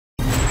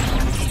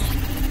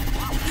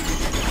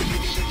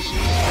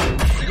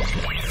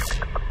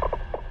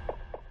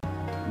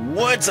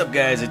What's up,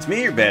 guys? It's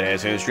me, your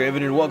badass host Draven,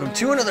 and welcome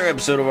to another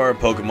episode of our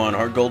Pokemon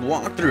Heart Gold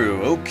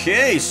walkthrough.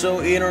 Okay, so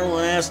in our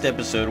last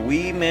episode,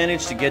 we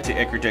managed to get to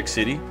Ecruteak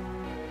City,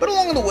 but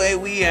along the way,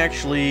 we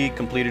actually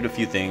completed a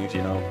few things,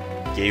 you know,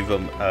 gave a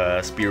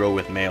Spearow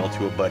with mail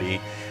to a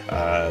buddy,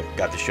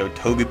 got to show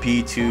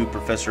Togepi to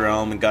Professor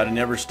Elm, and got an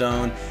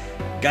Everstone,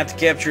 got to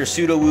capture a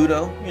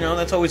Sudowoodo, you know,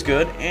 that's always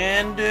good,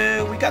 and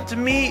we got to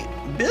meet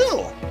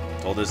Bill.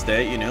 Told us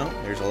that, you know,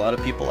 there's a lot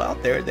of people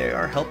out there that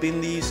are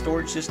helping the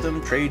storage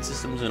system, trade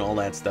systems, and all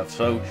that stuff.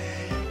 So,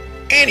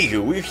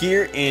 anywho, we're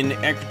here in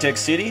Ecruteak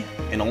City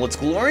in all its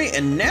glory,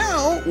 and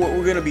now what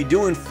we're going to be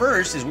doing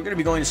first is we're going to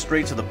be going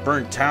straight to the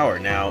Burnt Tower.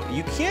 Now,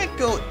 you can't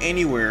go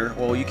anywhere,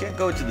 well, you can't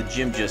go to the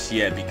gym just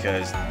yet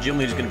because the gym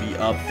leader's going to be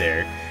up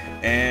there.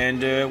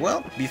 And,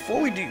 well,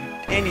 before we do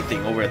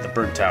anything over at the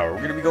Burnt Tower, we're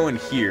going to be going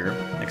here.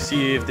 Let's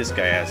see if this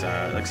guy has,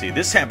 let's see,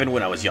 this happened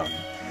when I was young.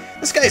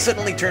 The sky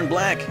suddenly turned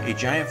black. A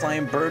giant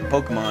flying bird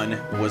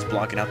Pokemon was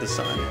blocking out the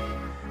sun.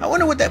 I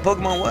wonder what that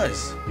Pokemon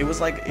was. It was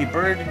like a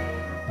bird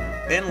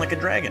and like a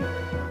dragon.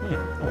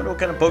 I wonder what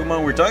kind of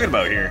Pokemon we're talking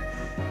about here.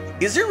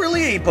 Is there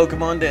really a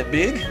Pokemon that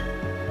big?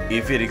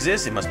 If it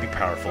exists, it must be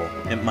powerful.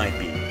 It might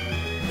be.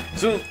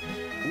 So,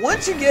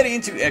 once you get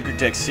into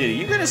Ecruteak City,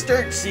 you're going to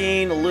start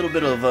seeing a little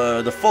bit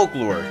of the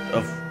folklore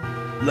of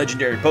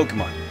legendary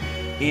Pokemon.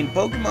 In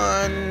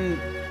Pokemon...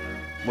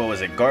 what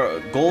was it?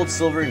 Gold,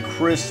 Silver, and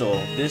Crystal.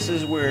 This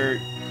is where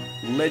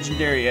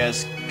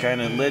legendary-esque, kind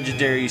of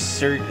legendary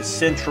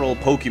central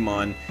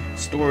Pokemon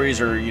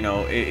stories are, you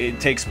know, it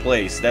takes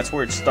place. That's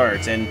where it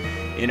starts. And,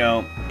 you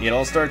know, it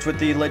all starts with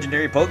the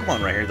legendary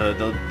Pokemon right here.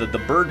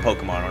 The bird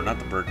Pokemon, or not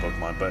the bird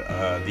Pokemon, but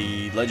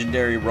the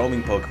legendary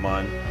roaming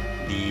Pokemon.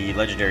 The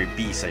legendary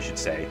beasts, I should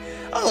say.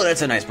 Oh,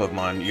 that's a nice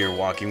Pokemon you're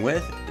walking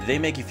with. They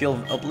make you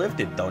feel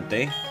uplifted, don't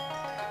they?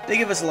 They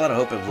give us a lot of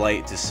hope of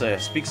light to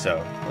speak so.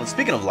 Well,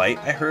 speaking of light,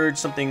 I heard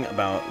something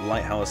about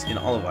Lighthouse in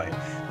Olivine.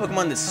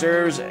 Pokemon that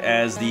serves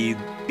as the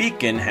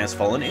beacon has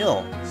fallen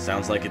ill.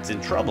 Sounds like it's in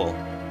trouble.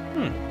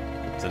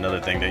 It's another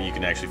thing that you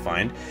can actually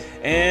find.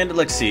 And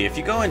let's see, if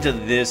you go into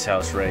this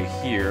house right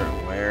here,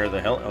 where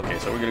the hell? Okay,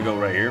 so we're gonna go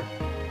right here.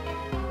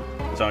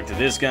 Talk to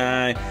this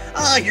guy.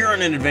 Ah, you're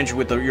on an adventure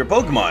with your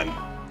Pokemon.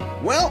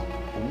 Well,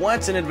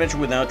 what's an adventure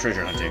without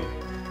treasure hunting?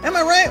 Am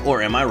I right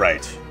or am I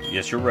right?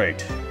 Yes, you're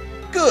right.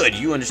 Good,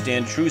 you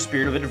understand true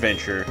spirit of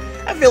adventure.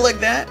 I feel like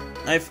that.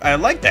 I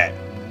like that.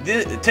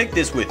 Take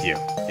this with you.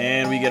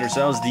 And we get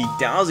ourselves the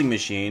dowsing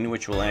machine,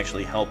 which will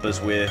actually help us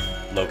with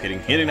locating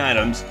hidden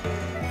items.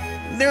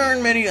 There are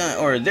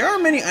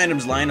many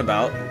items lying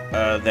about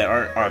that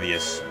aren't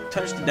obvious.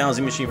 Touch the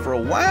dowsing machine for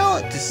a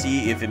while to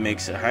see if it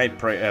makes a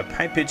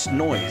high-pitched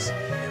noise.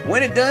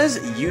 When it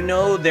does, you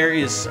know there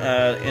is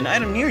an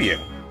item near you.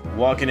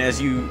 Walking as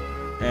you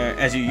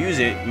use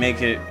it,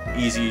 make it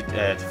easy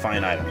to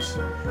find items.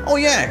 Oh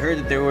yeah, I heard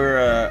that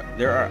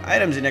there are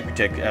items in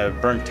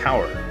Ecruteak Burnt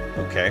Tower.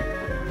 Okay.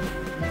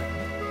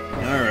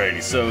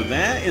 Alrighty, so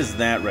that is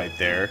that right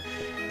there.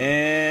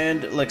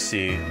 And let's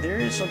see, there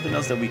is something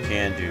else that we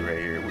can do right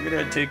here. We're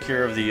gonna take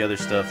care of the other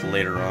stuff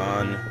later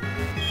on.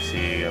 Let's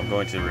see, I'm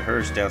going to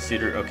rehearse Dance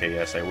Theater. Okay,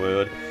 yes, I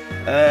would.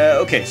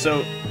 Okay,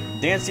 so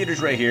Dance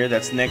Theater's right here.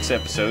 That's next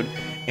episode.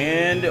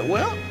 And,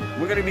 well,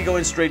 we're going to be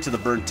going straight to the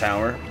Burnt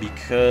Tower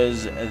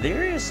because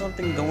there is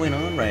something going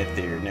on right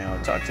there. Now,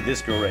 talk to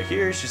this girl right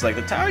here. She's like,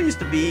 the tower used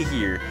to be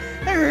here.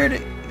 I heard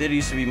that it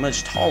used to be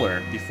much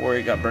taller before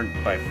it got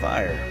burnt by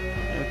fire.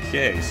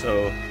 Okay,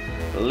 so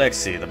let's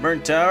see. The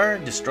Burnt Tower,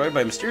 destroyed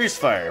by mysterious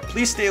fire.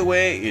 Please stay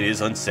away. It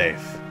is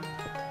unsafe.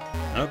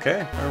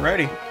 Okay,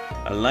 alrighty.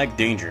 I like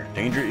danger.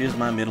 Danger is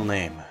my middle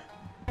name.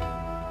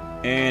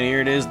 And here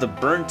it is, the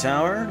Burnt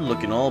Tower,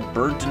 looking all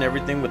burnt and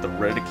everything with the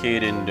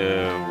Redicate and,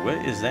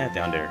 what is that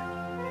down there?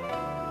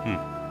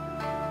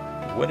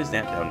 What is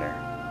that down there?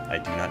 I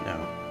do not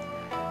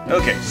know.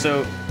 Okay,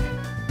 so,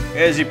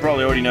 as you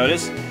probably already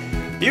noticed,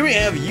 here we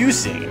have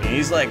Using.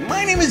 He's like,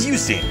 my name is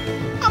Using.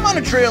 I'm on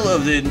a trail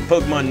of the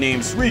Pokemon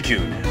named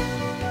Suicune.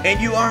 And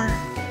you are?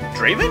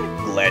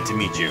 Draven? Glad to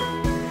meet you.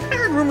 I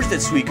heard rumors that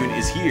Suicune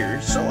is here,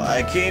 so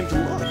I came to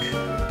look.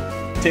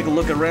 Take a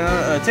look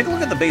around. Take a look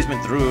at the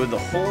basement through the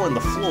hole in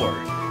the floor.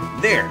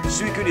 There,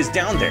 Suicune is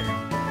down there.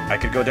 I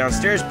could go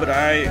downstairs, but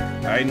I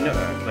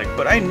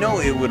know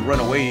it would run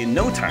away in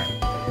no time.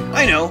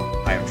 I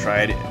know. I have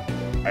tried it.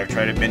 I've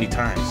tried it many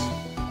times.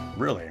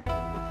 Really,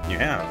 you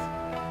have.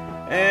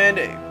 And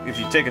if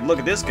you take a look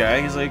at this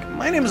guy, he's like,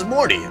 my name is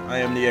Morty. I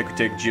am the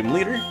Ecruteak gym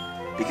leader.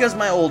 Because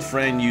my old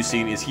friend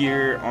Using is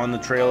here on the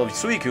trail of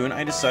Suicune,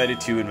 I decided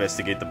to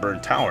investigate the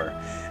Burnt Tower.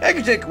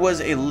 Ecruteak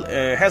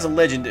has a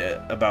legend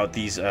about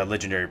these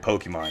legendary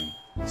Pokemon.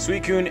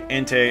 Suicune,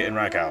 Entei, and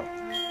Rakau.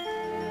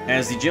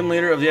 As the gym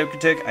leader of the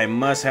Ecruteak, I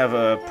must have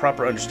a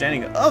proper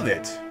understanding of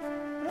it.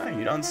 Ah,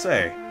 you don't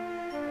say.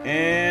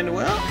 And,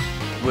 well,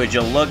 would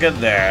you look at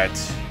that?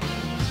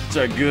 It's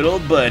our good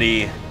old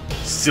buddy,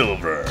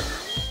 Silver.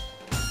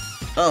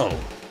 Oh,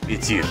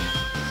 it's you.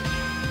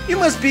 You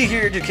must be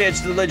here to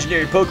catch the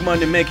legendary Pokemon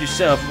to make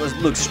yourself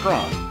look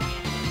strong.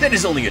 That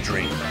is only a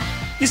dream.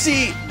 You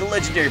see, the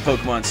legendary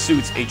Pokemon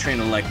suits a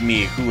trainer like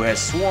me who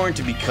has sworn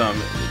to become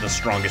the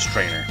strongest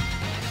trainer.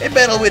 A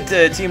battle with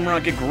Team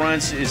Rocket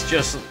Grunts is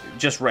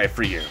just right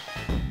for you.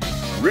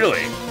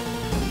 Really?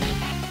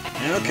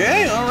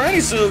 Okay, alrighty,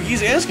 so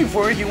he's asking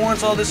for it. He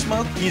wants all this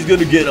smoke. He's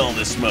gonna get all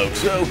this smoke.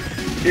 So,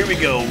 here we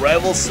go.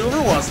 Rival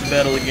Silver wants to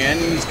battle again.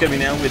 He's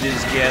coming out with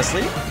his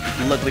Ghastly.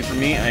 Luckily for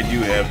me, I do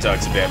have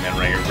Toxic Batman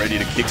right here, ready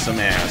to kick some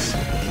ass.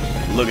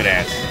 Look at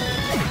that.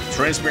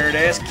 Transparent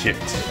ass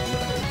kicked.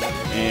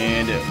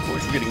 And, of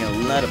course, we're getting a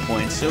lot of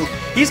points. So,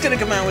 he's gonna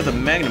come out with a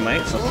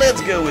Magnemite. So,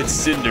 let's go with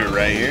Cinder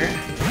right here.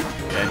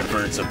 And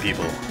burn some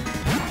people.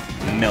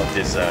 Melt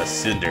this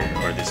Cinder,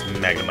 or this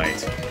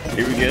Magnemite.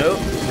 Here we go.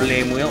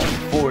 Flame Wheel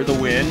for the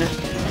win.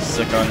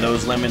 Suck on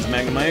those lemons,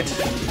 Magnemite.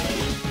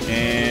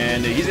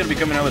 And he's going to be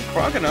coming out with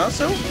Crocodile,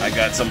 so I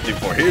got something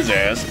for his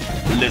ass.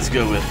 Let's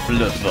go with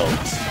Fluffbolt.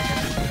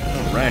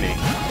 Alrighty.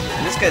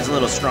 And this guy's a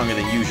little stronger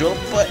than usual,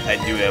 but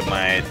I do have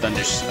my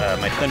Thunder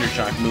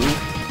Shock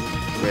move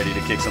ready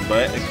to kick some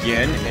butt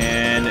again.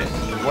 And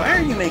why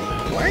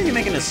are you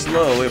making us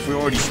slow if we're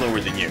already slower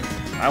than you?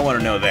 I want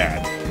to know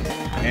that.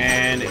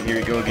 And here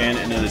we go again,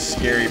 another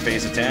scary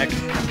face attack.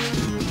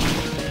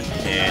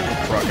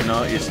 And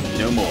Crocodile is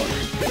no more.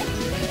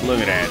 Look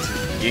at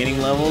that. Gaining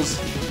levels.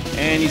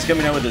 And he's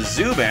coming out with a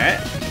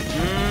Zubat.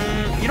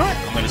 You know what?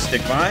 I'm going to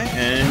stick by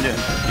and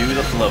do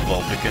the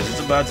Fluffbolt because it's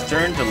about to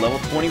turn to level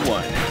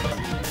 21.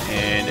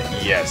 And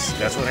yes,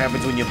 that's what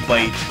happens when you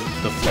bite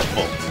the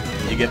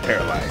Fluffbolt. You get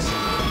paralyzed.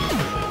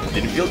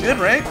 Didn't feel good,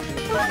 right?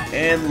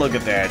 And look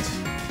at that.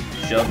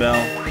 Shell Bell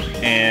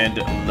and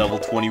level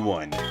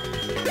 21.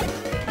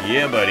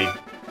 Yeah, buddy.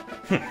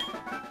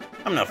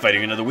 I'm not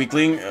fighting another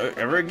weakling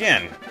ever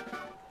again.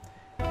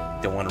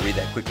 Don't want to read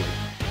that quickly.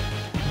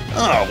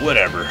 Oh,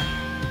 whatever.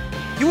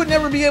 You would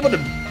never be able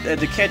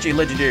to catch a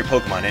legendary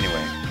Pokemon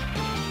anyway.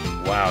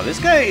 Wow, this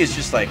guy is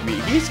just like me.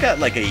 He's got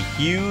like a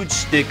huge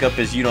stick up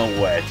his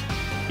you-know-what.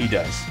 He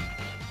does.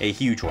 A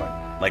huge one.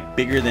 Like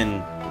bigger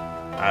than,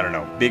 I don't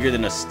know, bigger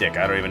than a stick.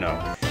 I don't even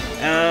know.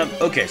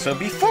 Okay, so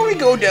before we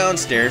go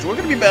downstairs, we're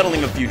going to be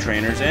battling a few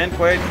trainers and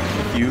quite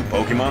a few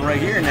Pokemon right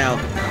here. Now,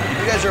 if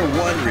you guys are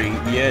wondering,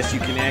 yes, you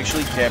can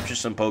actually capture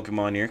some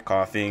Pokemon here.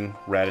 Coughing,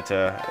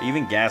 Rattata,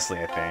 even Ghastly,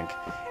 I think.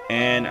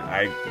 And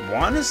I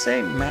want to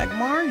say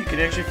Magmar. You can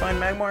actually find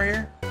Magmar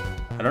here.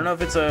 I don't know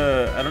if it's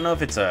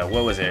a,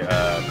 what was it,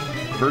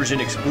 version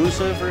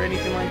exclusive or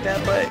anything like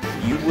that, but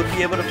you would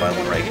be able to find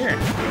one right here.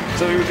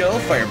 So here we go.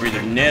 Fire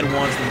Breather Ned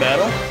wants to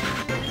battle.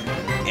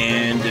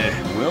 And,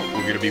 well,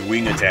 we're going to be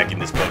wing attacking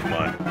this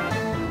Pokemon.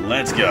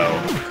 Let's go.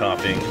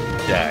 Coughing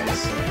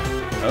dies.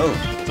 Oh,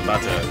 it's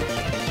about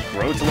to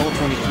grow to level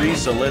 23,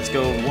 so let's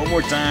go one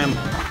more time.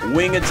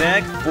 Wing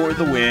attack for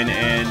the win,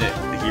 and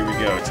here we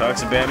go.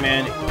 Toxic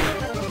Batman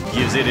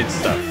gives it its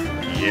stuff.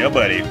 Yeah,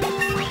 buddy.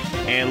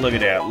 And look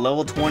at that,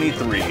 level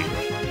 23.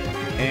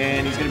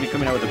 And he's going to be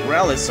coming out with a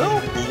Growlithe, so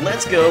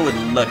let's go with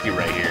Lucky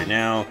right here.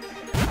 Now,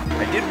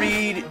 I did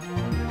read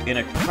in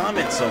a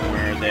comment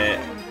somewhere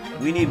that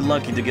we need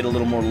Lucky to get a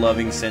little more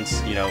loving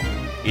since, you know,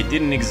 it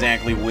didn't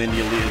exactly win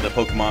the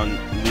Pokemon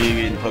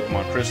League in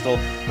Pokemon Crystal.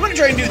 I'm going to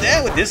try and do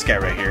that with this guy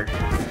right here.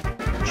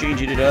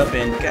 Changing it up,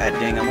 and god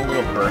dang, I'm a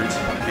little burnt.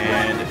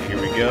 And here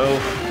we go.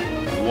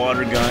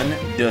 Water Gun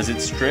does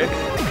its trick.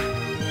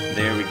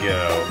 There we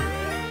go.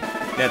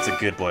 That's a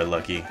good boy,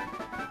 Lucky.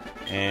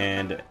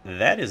 And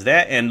that is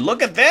that. And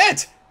look at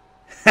that!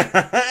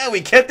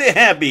 We kept it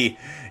happy.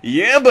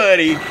 Yeah,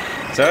 buddy.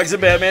 Toxic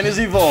Batman is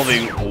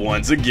evolving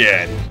once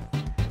again.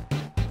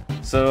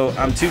 So,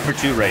 I'm 2 for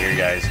 2 right here,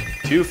 guys.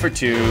 2 for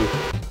 2.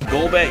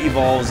 Golbat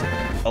evolves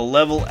a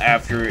level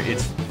after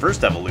its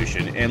first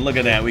evolution. And look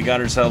at that, we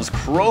got ourselves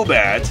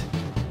Crobat.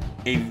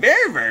 A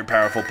very, very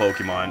powerful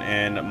Pokemon.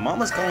 And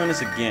Mama's calling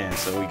us again,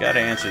 so we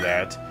gotta answer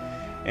that.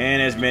 And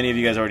as many of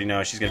you guys already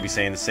know, she's gonna be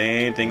saying the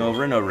same thing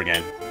over and over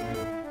again.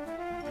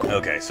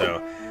 Okay,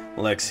 so,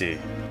 let's see.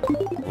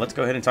 Let's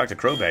go ahead and talk to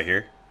Crobat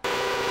here.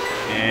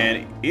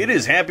 And it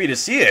is happy to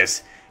see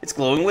us. It's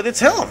glowing with its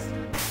health.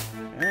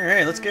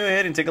 Alright, let's go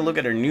ahead and take a look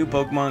at our new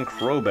Pokemon,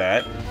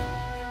 Crobat.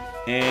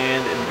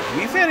 And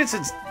we've had it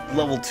since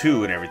level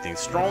 2 and everything.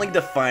 Strongly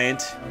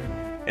Defiant.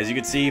 As you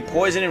can see,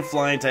 Poison and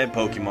Flying type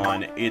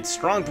Pokemon. Its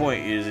strong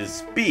point is its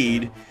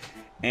speed.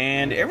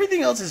 And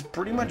everything else is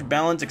pretty much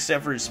balanced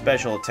except for its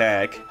special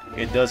attack.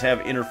 It does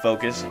have Inner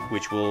Focus,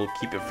 which will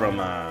keep it from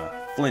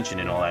flinching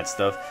and all that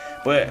stuff.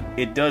 But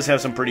it does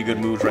have some pretty good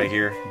moves right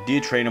here.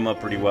 Did train them up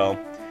pretty well.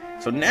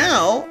 So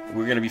now,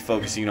 we're going to be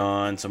focusing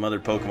on some other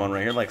Pokemon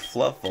right here, like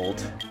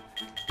Fluffbolt,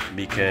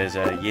 because,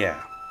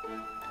 yeah,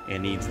 it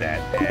needs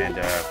that. And,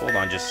 hold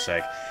on just a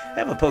sec. I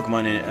have a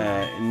Pokemon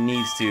that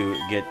needs to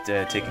get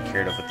taken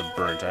care of with the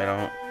burnt. I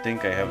don't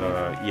think I have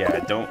a, yeah,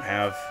 I don't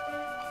have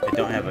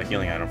a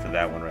healing item for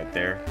that one right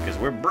there, because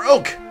we're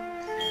broke!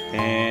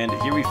 And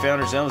here we found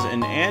ourselves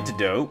an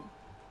antidote.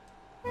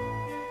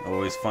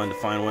 Always fun to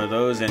find one of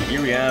those, and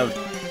here we have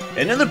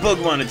another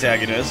Pokemon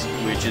attacking us,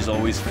 which is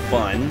always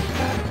fun.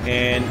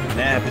 And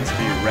that happens to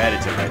be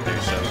Rattata right there,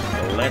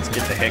 so let's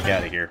get the heck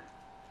out of here.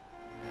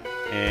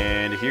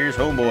 And here's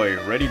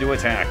Homeboy, ready to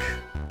attack.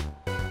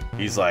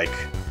 He's like,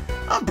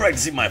 I'm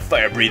practicing my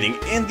fire breathing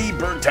in the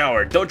burnt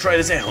tower. Don't try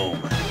this at home.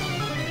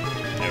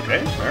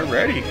 Okay,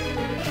 alrighty.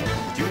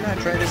 Do not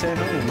try this at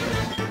home.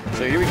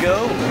 So here we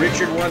go.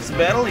 Richard wants to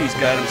battle. He's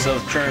got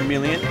himself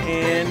Charmeleon,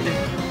 and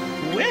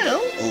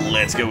well,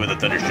 let's go with a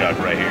Thundershock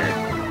right here.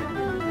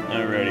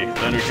 Alrighty,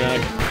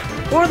 Thundershock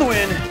for the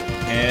win.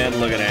 And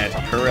look at that,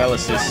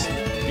 paralysis.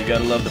 You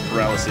gotta love the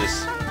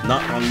paralysis.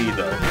 Not on me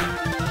though.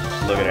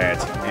 Look at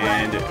that.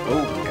 And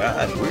oh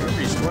god, we're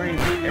restoring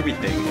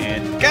everything.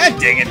 And god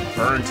dang it,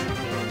 burnt.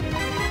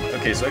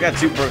 Okay, so I got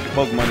 2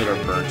 Pokemon that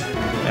are burnt.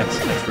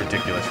 That's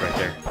ridiculous right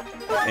there.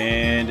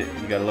 And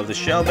you gotta love the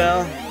Shell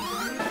Bell.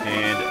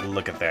 And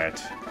look at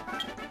that.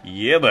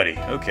 Yeah, buddy.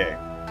 Okay.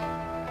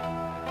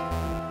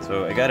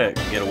 So I gotta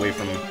get away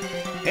from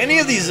any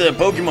of these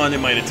Pokemon that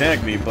might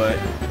attack me, but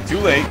too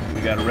late.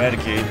 We got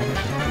Eradicate.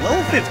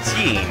 Level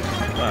 15.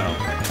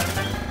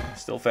 Wow.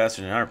 Still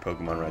faster than our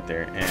Pokemon right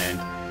there. And,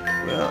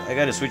 well, I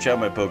gotta switch out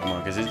my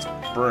Pokemon because it's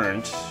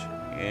burnt.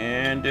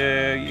 And,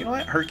 you know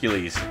what?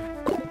 Hercules.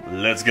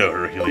 Let's go,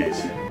 Hercules.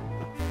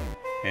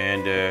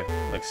 And,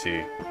 let's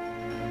see.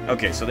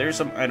 Okay, so there's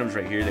some items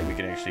right here that we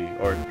can actually,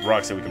 or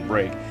rocks that we can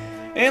break.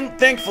 And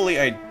thankfully,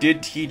 I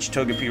did teach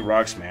Togepi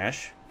Rock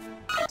Smash.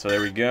 So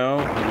there we go,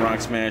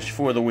 Rock Smash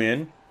for the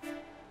win.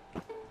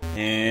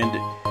 And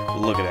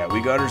look at that,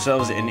 we got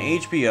ourselves an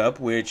HP up,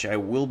 which I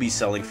will be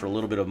selling for a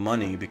little bit of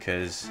money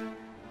because,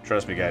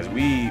 trust me guys,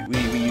 we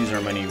use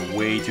our money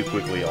way too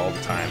quickly all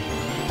the time.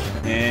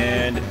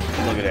 And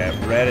look at that,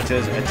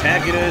 Rattatas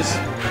attacking us,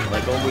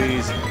 like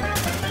always,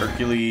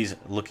 Hercules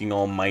looking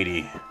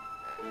almighty.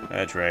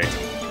 That's right.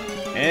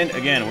 And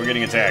again, we're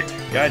getting attacked,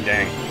 god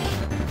dang.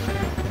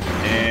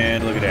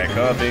 And look at that,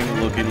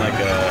 coughing, looking like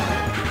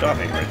a...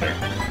 Coughing right there.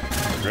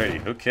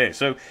 Ready. Okay,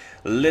 so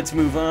let's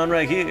move on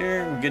right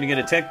here. We're gonna get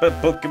attacked by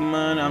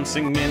Pokemon. I'm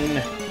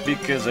singing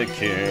because I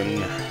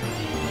can.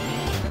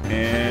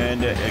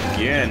 And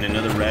again,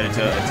 another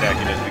Rattata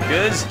attacking us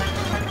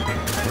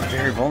because we're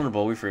very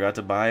vulnerable. We forgot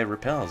to buy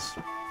repels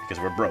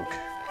because we're broke.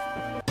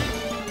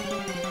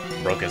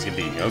 Broke as can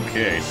be.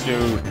 Okay,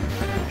 so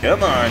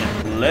come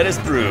on, let us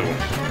through.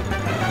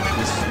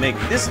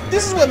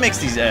 This is what makes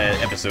these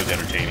episodes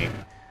entertaining.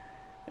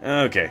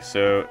 Okay,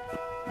 so.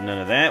 None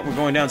of that. We're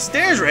going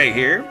downstairs right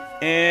here.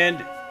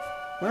 And,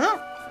 well,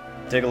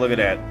 take a look at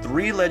that.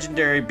 3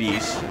 legendary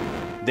beasts.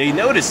 They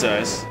notice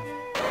us.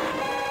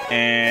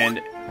 And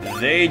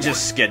they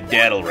just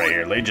skedaddle right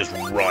here. They just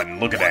run.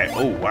 Look at that.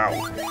 Oh, wow.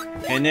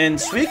 And then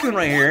Suicune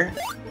right here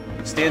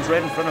stands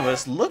right in front of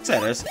us, looks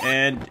at us,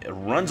 and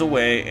runs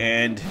away.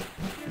 And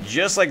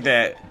just like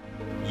that,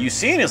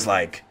 Usain is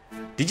like,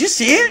 did you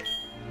see it?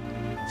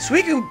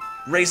 Suicune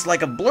raced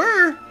like a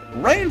blur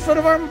right in front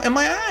of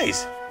my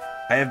eyes.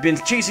 I have been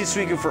chasing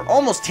Scykoh for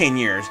almost 10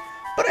 years,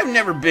 but I've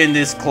never been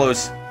this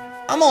close.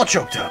 I'm all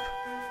choked up.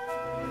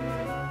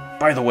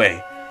 By the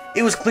way,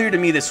 it was clear to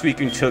me that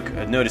Scykoh took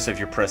notice of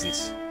your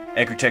presence.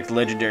 Ecrotech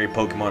legendary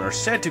Pokemon are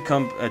said to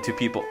come to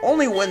people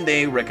only when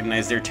they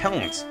recognize their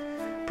talents.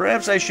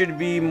 Perhaps I should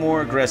be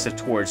more aggressive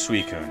towards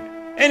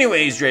Scykoh.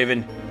 Anyways,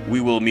 Draven,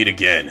 we will meet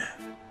again.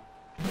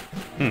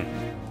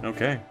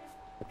 Okay.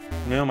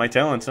 No, my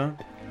talents, huh?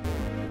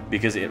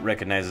 Because it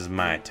recognizes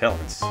my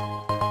talents.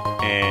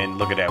 And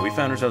look at that, we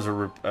found ourselves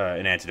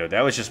an antidote.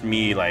 That was just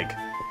me, like,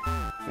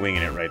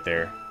 winging it right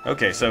there.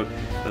 Okay, so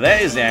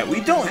that is that.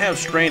 We don't have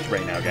strength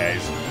right now,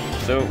 guys.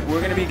 So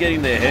we're going to be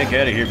getting the heck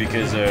out of here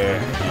because, yeah,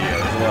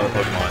 there's a lot of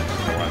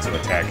Pokemon that want to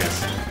attack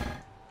us.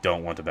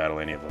 Don't want to battle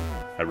any of them.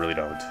 I really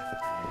don't.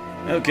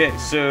 Okay,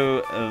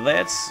 so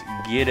let's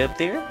get up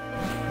there.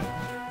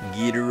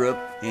 Get her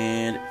up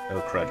and...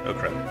 Oh, crud. Oh,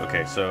 crud.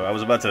 Okay, so I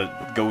was about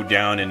to go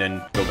down and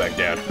then go back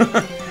down.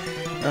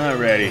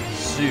 Alrighty,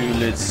 so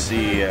let's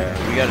see,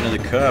 we got another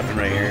Coffin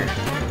right here.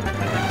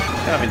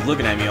 Coffin's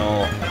looking at me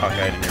all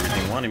cockeyed and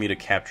everything, wanting me to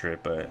capture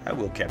it, but I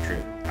will capture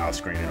it off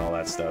screen and all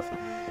that stuff.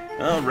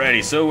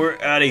 Alrighty, so we're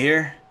out of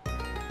here.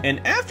 And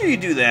after you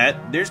do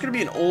that, there's going to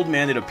be an old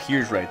man that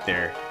appears right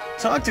there.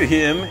 Talk to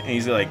him, and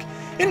he's like,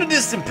 in the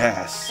distant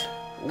past,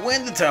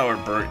 when the tower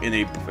burnt in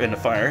a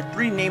fire,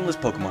 3 nameless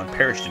Pokemon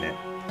perished in it.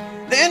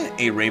 Then,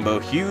 a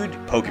rainbow-hued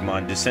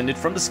Pokemon descended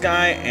from the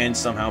sky and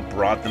somehow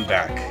brought them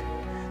back.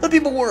 The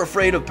people were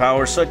afraid of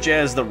power such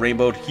as the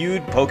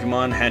rainbow-hued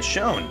Pokemon had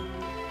shown.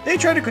 They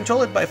tried to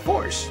control it by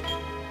force.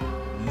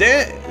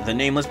 The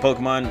nameless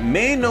Pokemon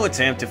made no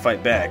attempt to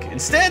fight back.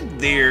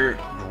 Instead, their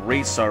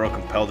great sorrow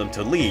compelled them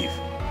to leave.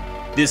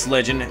 This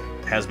legend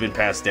has been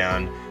passed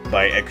down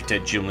by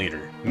Ecrotech Gym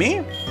Leader.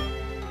 Me?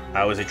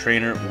 I was a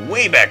trainer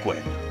way back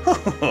when.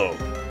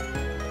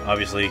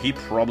 Obviously, he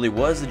probably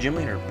was the gym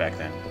leader back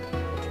then.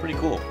 It's pretty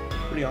cool.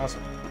 Pretty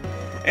awesome.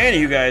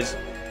 Anywho, guys,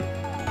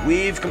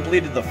 we've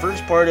completed the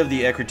first part of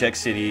the Ecrotech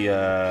City,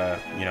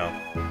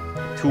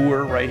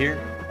 tour right here.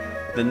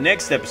 The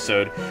next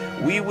episode,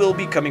 we will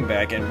be coming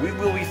back and we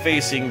will be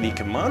facing the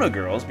Kimono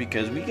Girls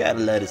because we got a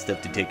lot of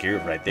stuff to take care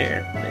of right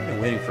there. They've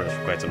been waiting for us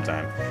for quite some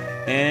time.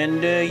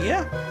 And,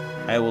 yeah,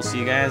 I will see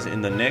you guys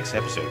in the next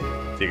episode.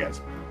 See you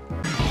guys.